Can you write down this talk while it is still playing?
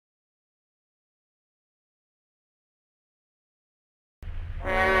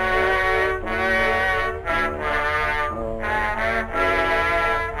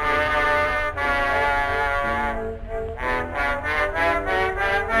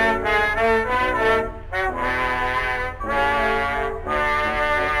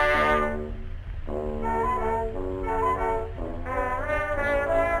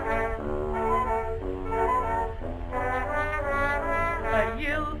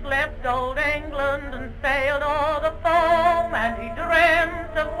Left old England and sailed o'er the foam, and he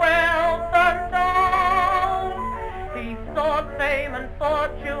dreamt of wealth untold. He sought fame and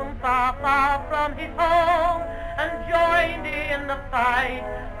fortune far, far from his home, and joined in the fight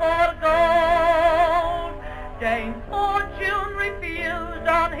for gold. Dame Fortune refused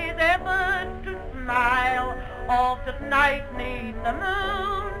on his efforts to smile, oft at night neath the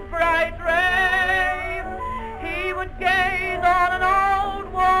moon's bright ray. He would gaze on an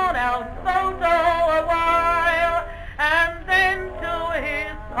old worn-out photo a while, and then to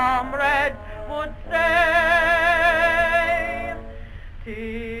his comrades would say,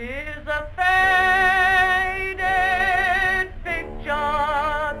 "'Tis a faded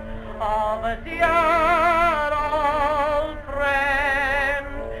picture of a dear old friend,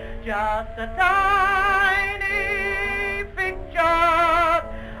 just a tiny picture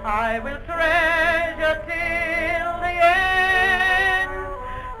I will treasure till the end."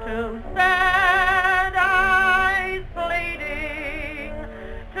 To sad eyes pleading,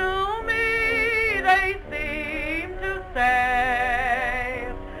 to me they seem to say,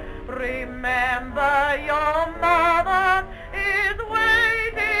 "Remember your mother is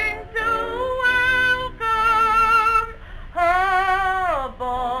waiting to welcome her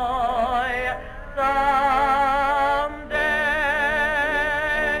boy someday."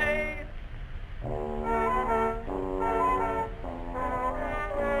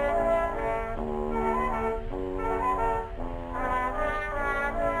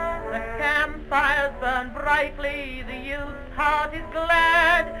 The campfires burn brightly, the youth's heart is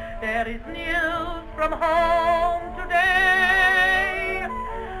glad. There is news from home today,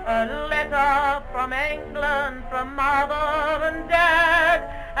 a letter from England, from mother and dad,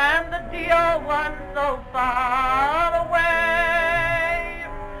 and the dear one so far away.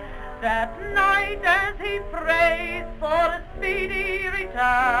 That night as he prays for a speedy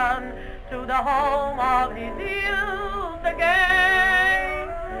return to the home of his youth again,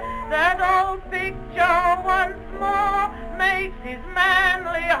 that old picture once more makes his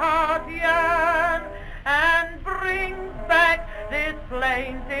manly heart yearn, and brings back this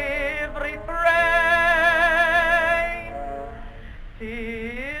plaintive refrain.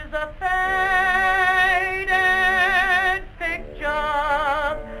 "'Tis a faded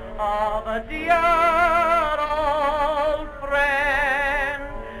picture of a dear old friend,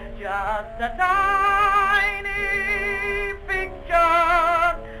 just a tiny picture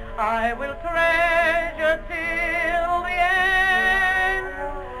I will treasure till the end."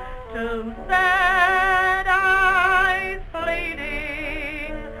 To sad eyes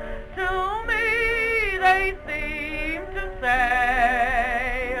pleading, to me they seem to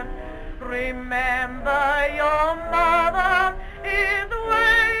say, "Remember your mother is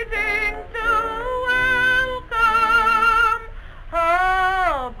waiting to welcome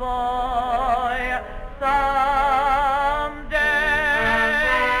her boy someday."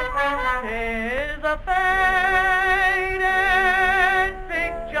 'Tis a faded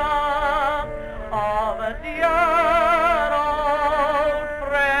picture of a dear old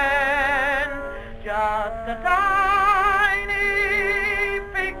friend, just a tiny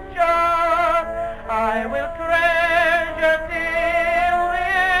picture I will treasure till the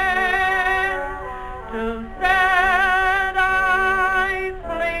end. To sad eyes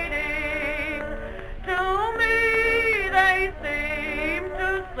pleading, to me they seem to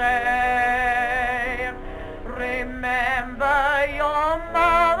say, "Remember your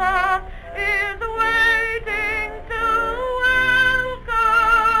mother is waiting to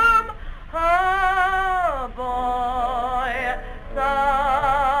welcome her boy someday."